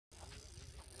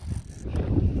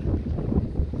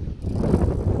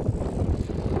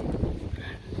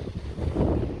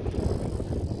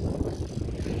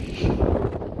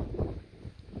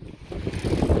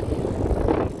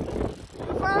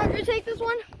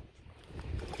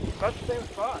About the same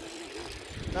spot.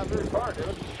 Not very far,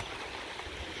 dude.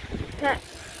 Yeah.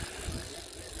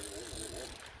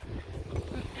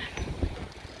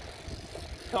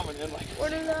 Coming in like.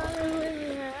 What is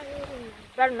that?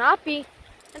 Better not be.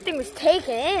 That thing was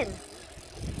taken in.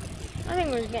 That thing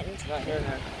was getting. Not hearing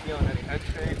that, feeling any head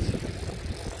shakes.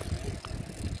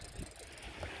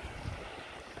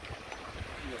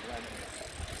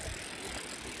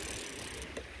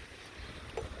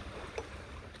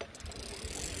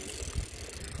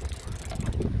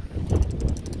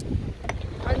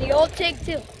 On the old TIG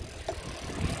too.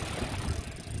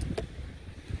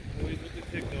 Always with the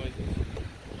TIG noises.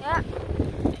 Yeah.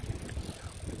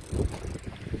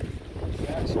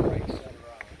 That's right, set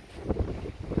around.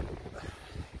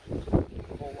 A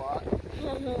whole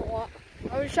lot.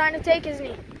 I was trying to take his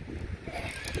knee.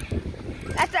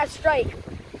 That's that strike.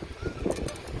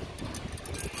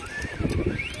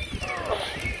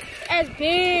 That's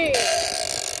big.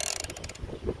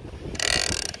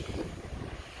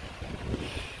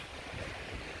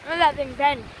 Look at that thing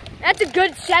bend. That's a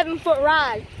good 7-foot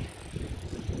rod.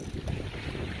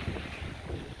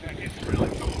 That gets really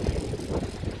cool.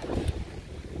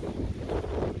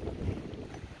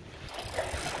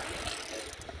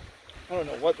 I don't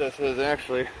know what this is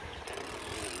actually.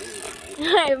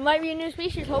 It might be a new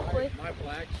species, hopefully. My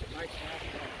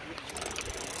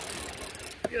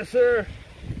yes, sir.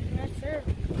 Yes, sir.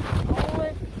 All the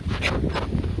way.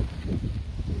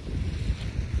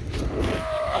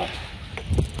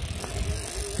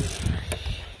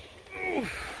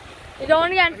 You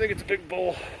going again? I think it's a big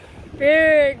bull.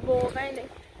 Big bull, if anything.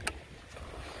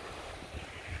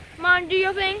 Come on, do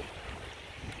your thing.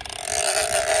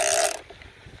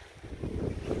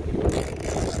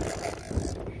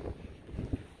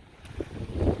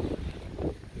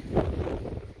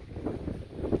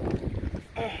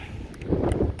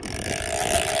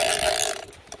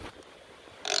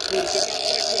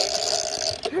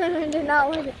 Did not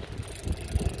like it.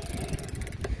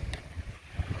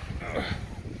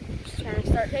 Just trying to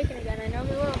start taking again. I know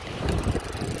he will.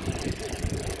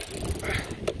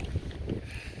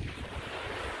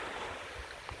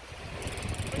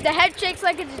 If the head shakes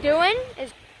like it's doing,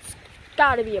 it's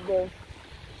gotta be a bull.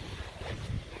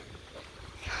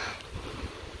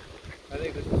 I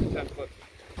think this is a 10-foot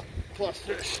plus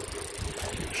fish.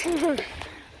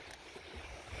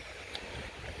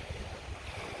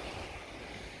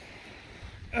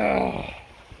 Oh.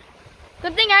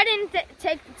 Good thing I didn't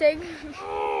take the TIG.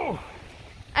 Oh.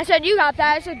 I said you got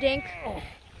that. I said dink. Oh.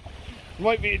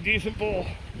 Might be a decent bull.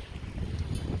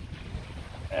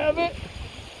 Have it.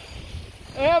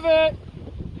 Have it.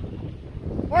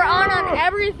 We're on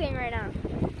everything right now.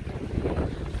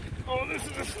 Oh, this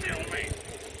is a stalemate.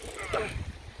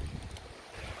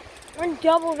 We're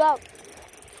doubled up.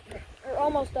 Or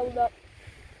almost doubled up.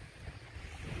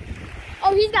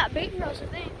 Oh, he's got big for us, I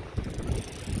think.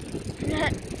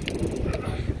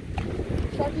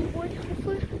 Sharky boy,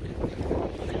 hopefully.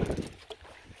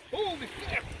 Holy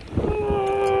crap.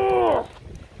 Oh.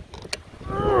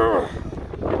 Oh.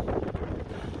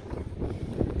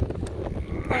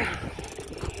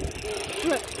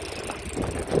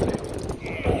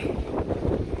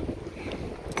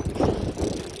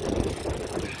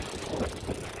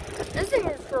 This thing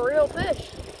is for real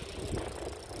fish.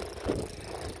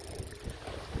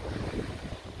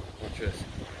 Watch this.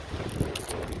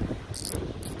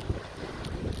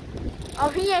 Oh,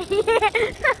 he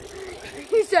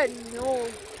said no.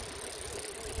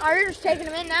 Oh, you're just taking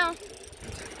him in now.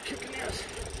 Kicking ass.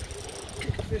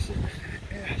 Kicking fish in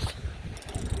ass.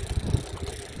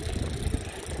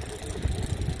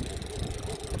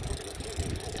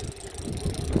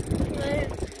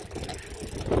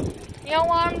 You don't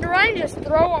want him to run, just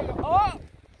throw him up.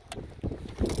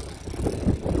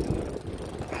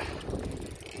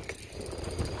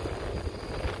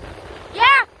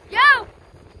 Yeah, yo!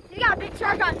 You got a big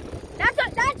shark on. That's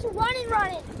running.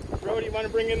 Brody, you want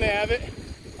to bring in the have it?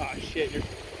 Oh shit, you're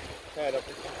tied up.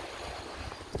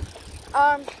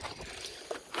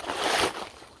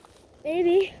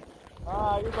 Maybe.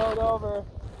 Ah, you're boat over.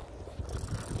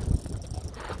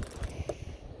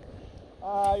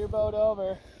 Ah, you're boat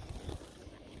over.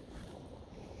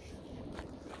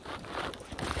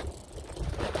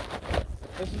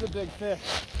 This is a big fish.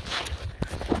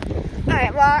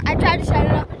 Alright, well, I tried to set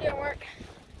it up, it didn't work.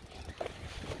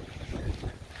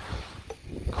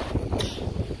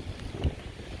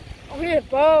 Oh, we had a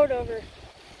boat over.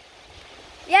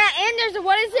 Yeah, and there's a,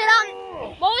 what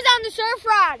was on the surf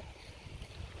rod?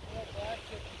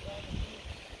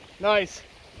 Nice.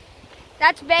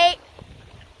 That's bait.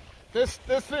 This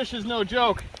fish is no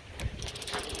joke.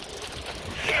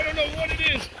 I don't know what it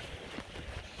is.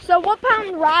 So what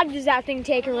pound rod does that thing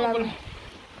take or whatever?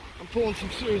 I'm pulling some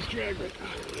serious drag right now.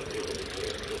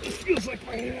 It feels like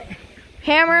my hand.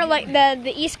 Hammer, like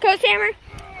the East Coast hammer?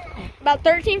 About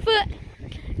 13 foot?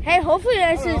 Hey, hopefully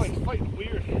this is... It's fighting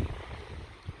weird.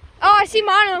 Oh, I see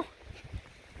mono.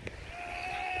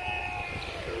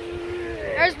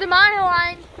 There's the mono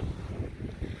line.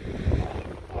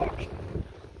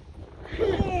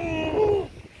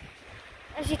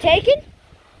 Is he taken?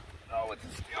 Oh, it's a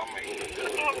stalemate.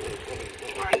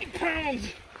 90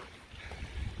 pounds.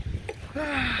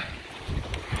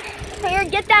 Here,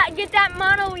 get that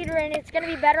mono leader in. It's gonna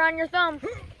be better on your thumb.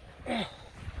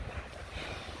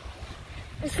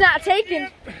 It's not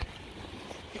taken.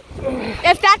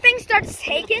 If that thing starts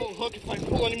taking, Look, if I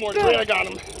pull any more drag on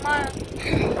him.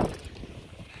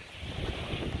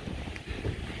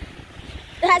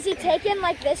 Has he taken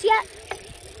like this yet?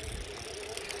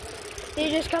 Did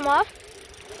he just come off?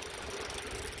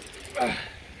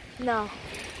 No.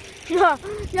 No,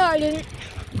 I didn't.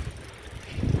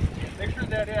 Make sure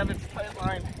that have its tight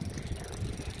line.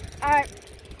 Alright.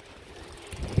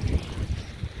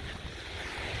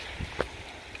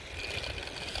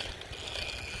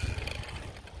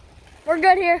 We're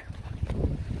good here.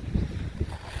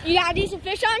 You got a decent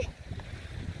fish on?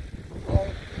 Well,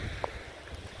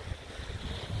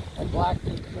 a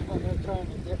blacktip, I'm there trying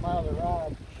to get my other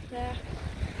rod. Yeah.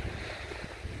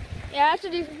 Yeah, that's a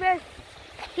decent fish.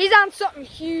 He's on something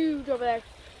huge over there.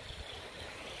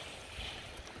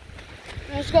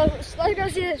 Let's go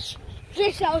see this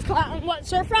fish that was caught on what,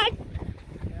 surf ride?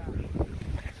 Yeah.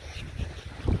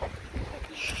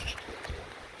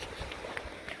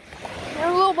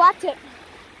 There's a little blacktip.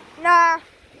 Nah.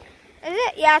 Is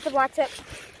it? Yeah, it's a blacktip.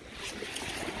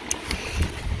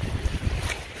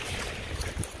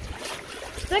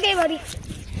 It's okay, buddy.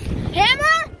 Hammer!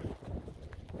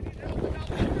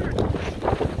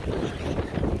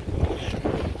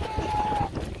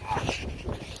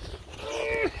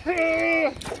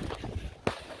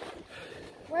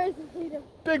 Where's the leader?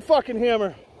 Big fucking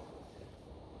hammer.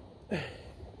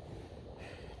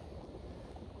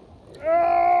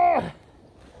 Ah!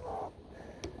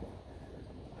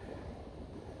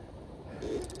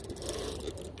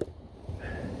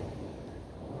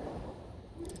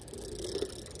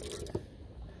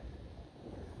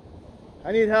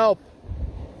 I need help.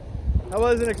 I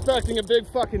wasn't expecting a big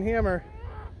fucking hammer.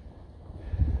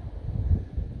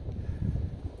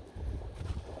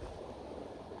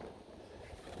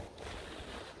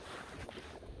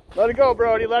 Let it go,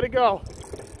 Brody, let it go.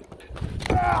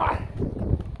 Ah!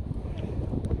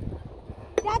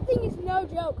 That thing is no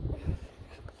joke.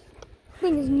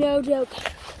 Thing is no joke.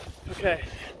 Okay.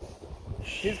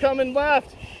 He's coming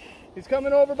left. He's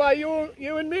coming over by you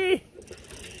and me.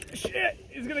 Shit,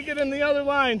 he's gonna get in the other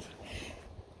lines.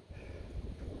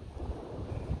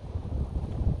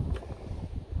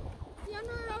 See, I'm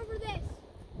running over this.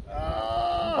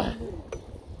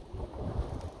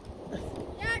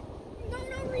 Yeah, I'm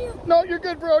going over you. No, you're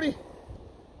good, Brody.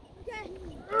 Okay.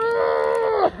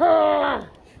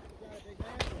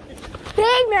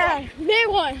 Big man, big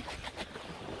one.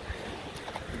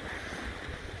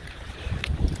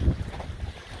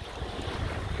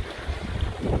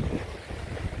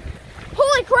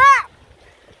 Holy crap!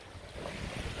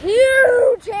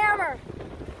 Huge hammer.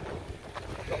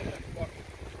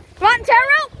 Come on, tail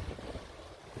rope.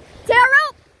 Tail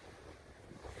rope.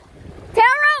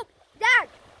 Tail rope. Dad.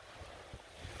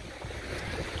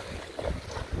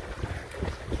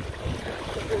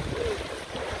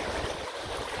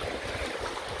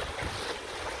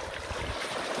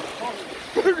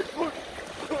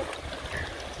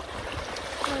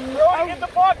 Brody, get the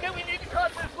bucket. We need to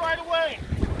cut this right away.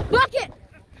 Bucket.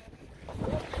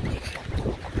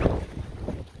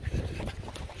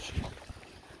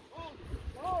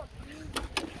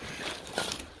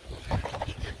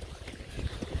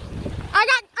 I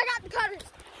got the cutters.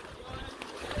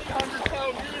 800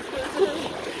 pound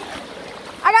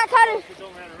I got cutters. It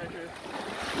don't matter right here.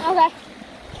 Okay.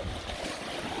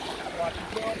 Watch it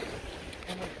go.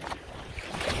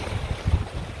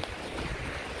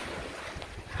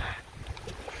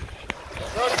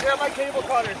 Brody, grab my cable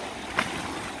cutter.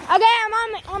 Okay, I'm on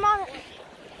it. I'm on it.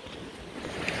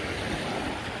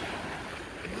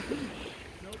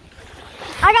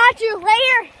 I got you right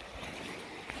here.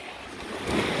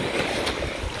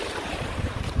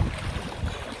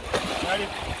 Ready?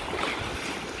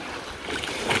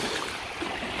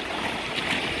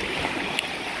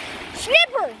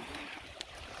 Snipper.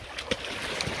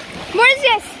 What is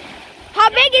this? How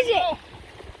big is it?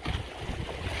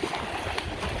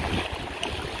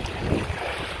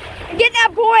 Get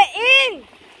that boy in.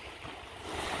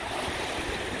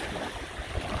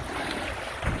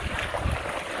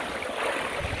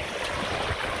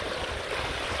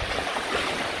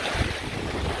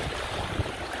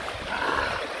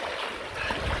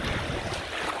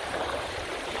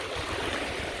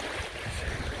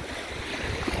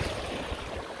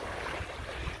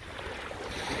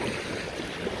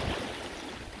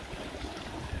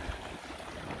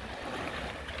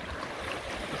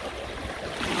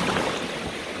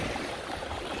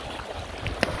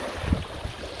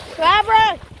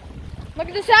 Labra! Look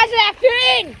at the size of that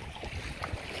fin!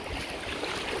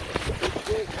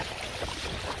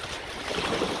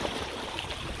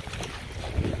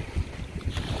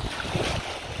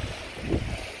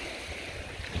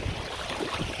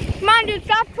 Come on, dude,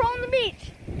 stop trolling the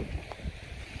beach.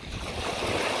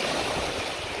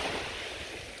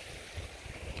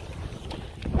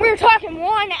 We were talking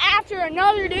one after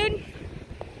another, dude.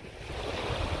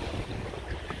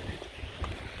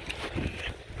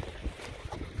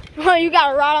 Oh, you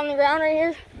got a rod on the ground right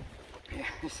here? Yeah,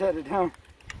 I set it down.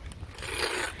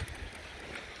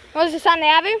 What is this on the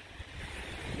Avenue?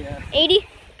 Yeah. 80?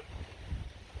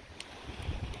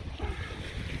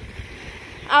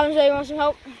 Alvin said you want some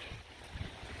help?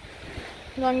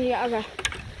 As long as you got, okay.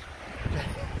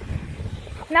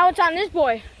 Now it's on this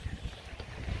boy.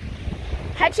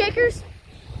 Head shakers?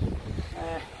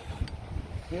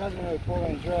 He doesn't really pull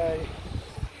and drag.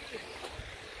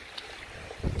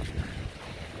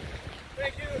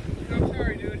 Thank you. I'm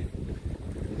sorry, dude.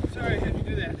 I'm sorry I had to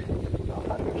do that.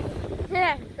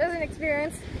 Yeah, that was an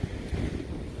experience.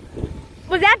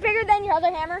 Was that bigger than your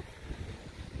other hammer?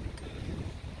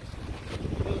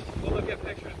 We'll look at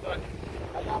pictures, but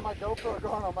I got my GoPro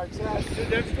going on my chest. dude,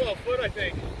 that's 12 foot, I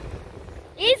think.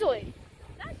 Easily.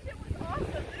 That shit was awesome,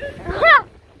 dude. It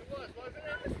was, wasn't it?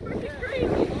 That was freaking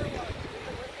crazy.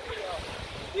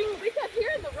 Dude, we kept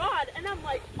hearing the rod, and I'm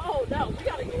like, oh no, we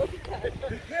gotta go look at that.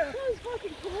 That was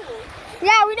fucking cool.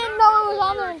 Yeah, we didn't know it was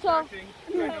on there until.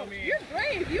 No, me. You're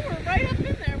brave. You were right up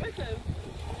in there with him.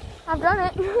 I've done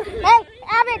it. Hey,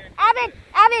 Abbott! Abbott!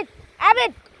 Abbott!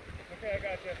 Abbott! Okay, I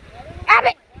got you.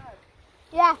 Abbott!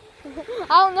 Yeah. I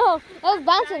don't know. It was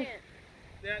bouncing.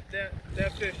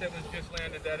 That fish that was just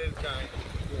landed, that is giant.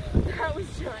 That was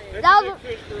giant. That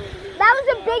was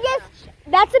the biggest.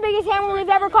 That's the biggest hammer we've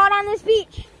ever caught on this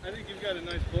beach. I think you've got a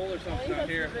nice bowl or I think something out that's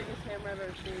here. the biggest hammer I've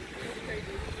ever seen. It's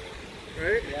crazy.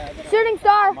 Right? Yeah, Shooting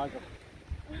star. Michael.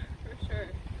 For sure.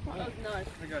 That was nuts.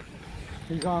 I got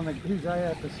you. He's right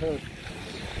at this hook.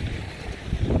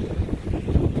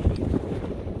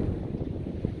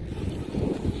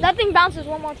 That thing bounces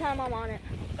one more time, I'm on it.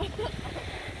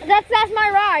 That's my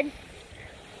ride.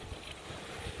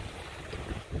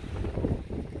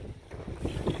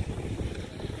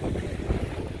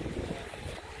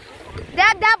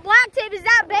 That blacktip, is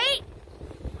that bait?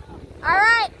 All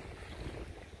right.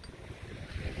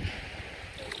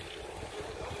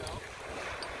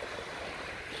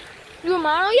 You a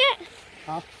mono yet?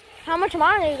 Huh? How much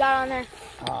mono you got on there?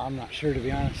 I'm not sure, to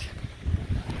be honest.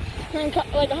 Like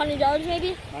 100 yards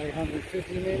maybe? Maybe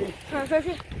 150 maybe?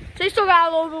 150? So you still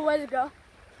got a little bit of ways to go.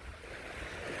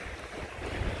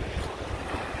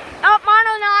 Oh,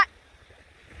 mono knot.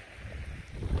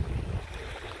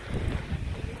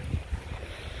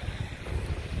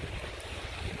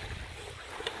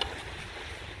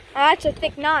 Oh, that's a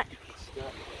thick knot.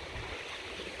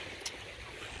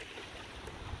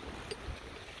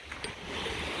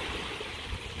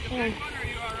 Yeah.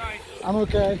 I'm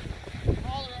okay.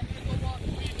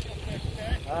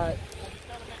 Alright.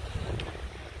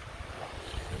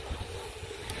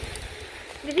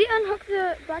 Did he unhook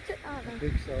the blacktip? I don't know. I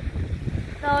think so.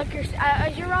 No, like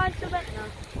is your rod still bent? No.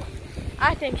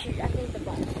 I think the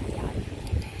blacktip got it.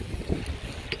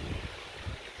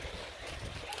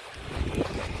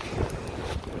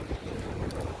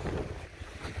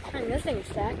 And this thing's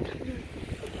stacked.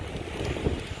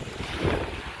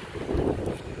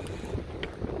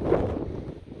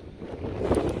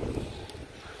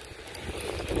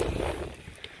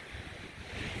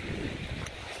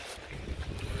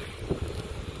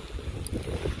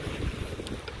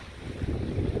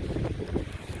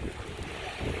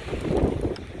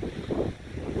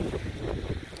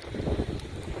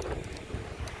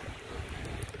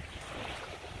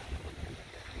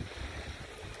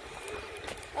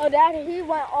 Oh, Dad, he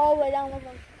went all the way down with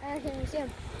him. I can't even see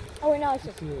him. Oh, wait, no, it's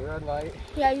just. See the red light?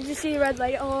 Yeah, you just see the red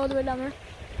light all the way down there.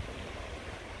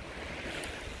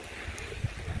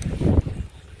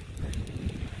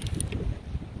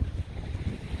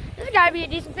 This has got to be a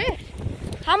decent fish.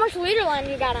 How much leader line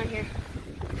you got on here?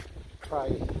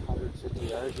 Probably 150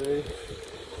 yards, maybe.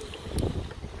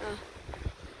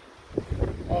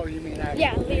 Oh, you mean actually?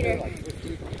 Yeah, leader. Like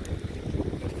 50.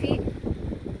 Feet.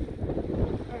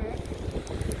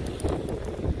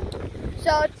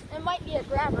 So it might be a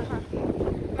grabber, huh?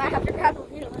 Might have to grab a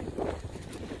leader line.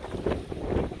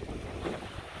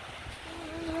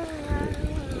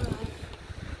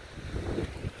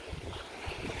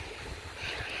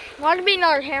 Ought to be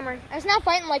another hammer. It's not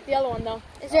fighting like the other one though.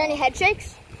 Is there any head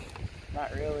shakes?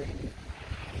 Not really.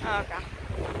 Oh, okay.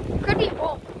 Could be a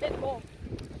bull, a big bull.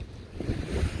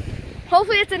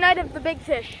 Hopefully it's the night of the big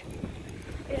fish.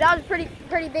 Because that was a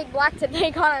pretty big blacktip they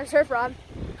caught on a surf rod.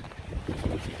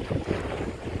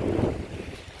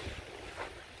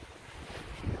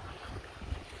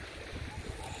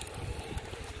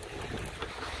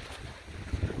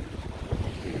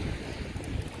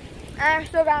 I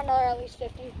still got another at least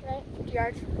 50, right? 50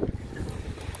 yards.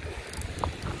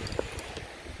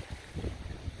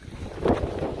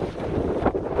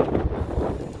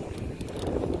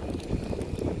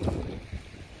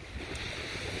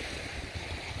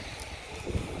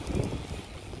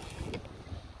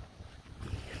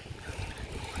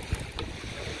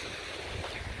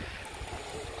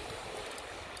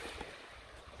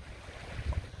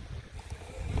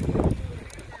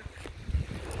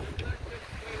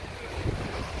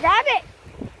 Grab it!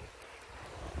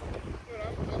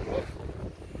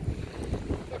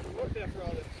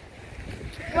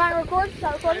 You want to record?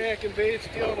 Start recording? Yeah, I can bait. It's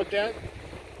dealing with that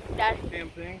Dad,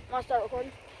 damn thing. want to start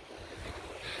recording?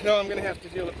 No, I'm gonna have to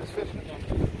deal with this fish in a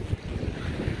moment.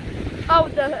 Oh,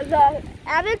 the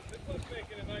avid? This one's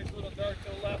making a nice little dart to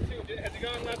the left too. Has he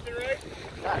gone left and right?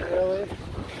 Not really.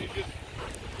 He just,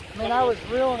 I mean, I was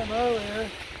reeling him earlier,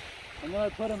 and then I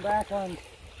put him back on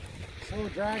slow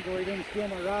drag where he didn't steal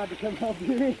my rod to come help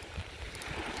me.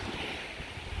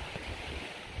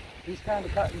 He's kind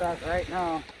of cutting back right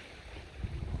now.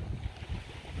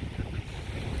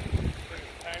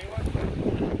 tiny one.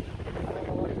 I don't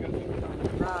know what he's going to do on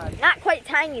the rod. Not quite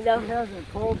tiny though. He hasn't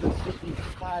pulled the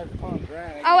 65-pound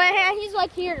drag. Oh, yeah, he's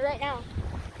like here right now.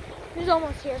 He's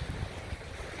almost here.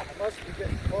 I must be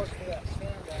getting close to that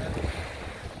sandbar.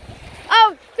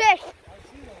 Oh, fish! I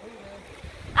see the leader.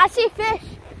 I see fish.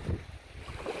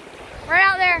 Right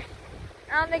out there.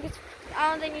 I don't think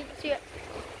you can see it.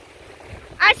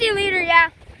 I see leader, yeah.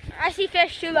 I see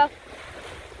fish too though.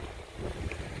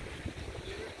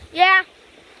 Yeah.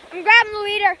 I'm grabbing the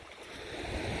leader.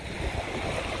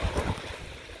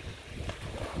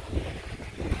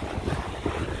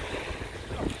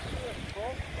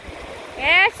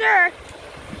 Yes, sir.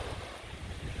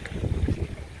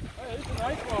 Hey, this is a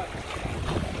nice one.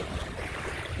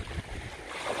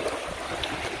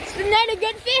 It's the night of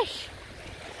good fish.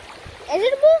 Is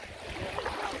it a bull?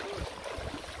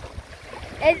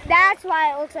 That's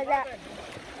why it looks like that.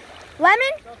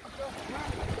 Lemon?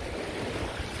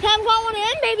 Haven't caught one of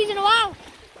them babies in a while.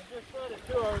 I just said it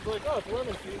too. I was like, oh, it's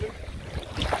lemon season.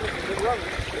 It's a big lemon.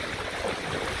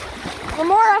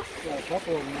 Remora. Got a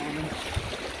couple of them on him.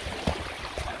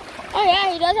 Oh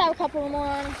yeah, he does have a couple more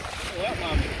on him. Look at that,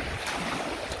 mommy.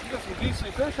 You got some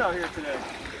decent fish out here today.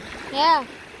 Yeah.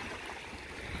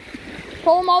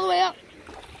 Pull them all the way up.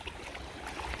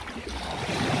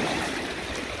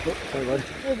 Oh, sorry, bud.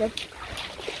 There you go.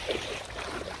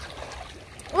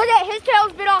 Look at his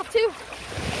tail's bit off too.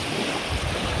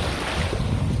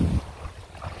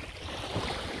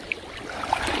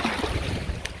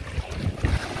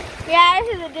 Yeah,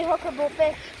 this is a dehookable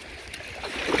fish.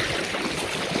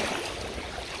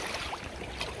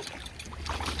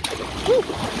 Ooh,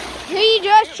 he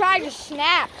just tried to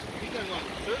snap. He done like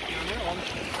 30 on that one.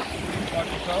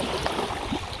 Watch yourself.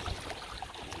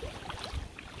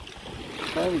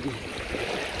 There we go.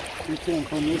 Reach in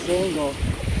from this angle.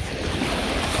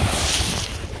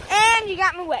 And you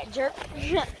got me wet, jerk.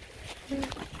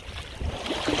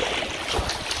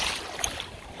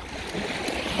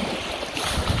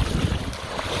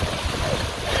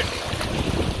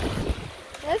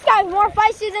 This guy's more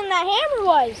feisty than that hammer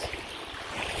was.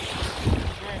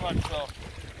 Very much so.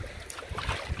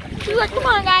 She's like, come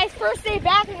on guys, first day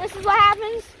back and this is what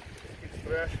happens. It's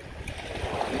fresh.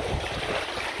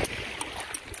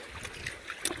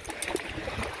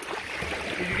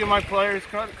 Did you get my pliers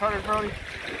cutters, Brody?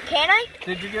 Can I?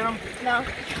 Did you get them? No.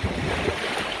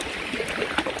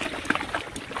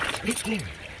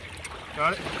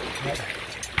 Got it? Yep.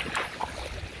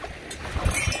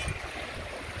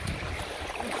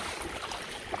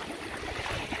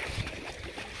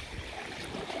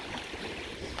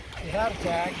 Without a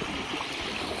tag.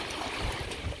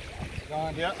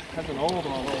 Gone. Yep, that's an old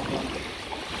one.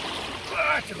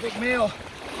 Ah, it's a big meal.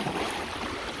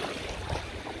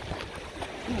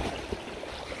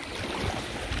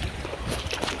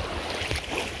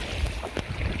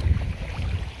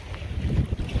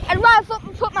 I'd rather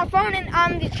put my phone in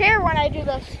on the chair when I do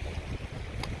this.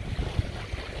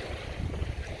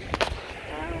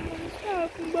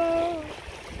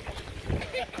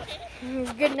 It was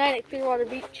a good night at Clearwater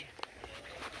Beach.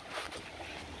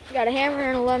 Got a hammer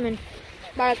and a lemon.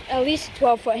 About at least a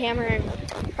 12-foot hammer and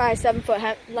probably a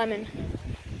 7-foot lemon.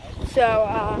 So,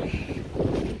 I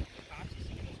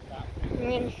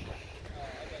mean,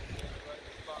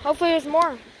 hopefully there's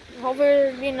more. hopefully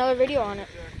there'll be another video on it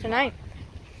tonight.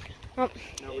 Well,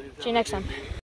 see you next time.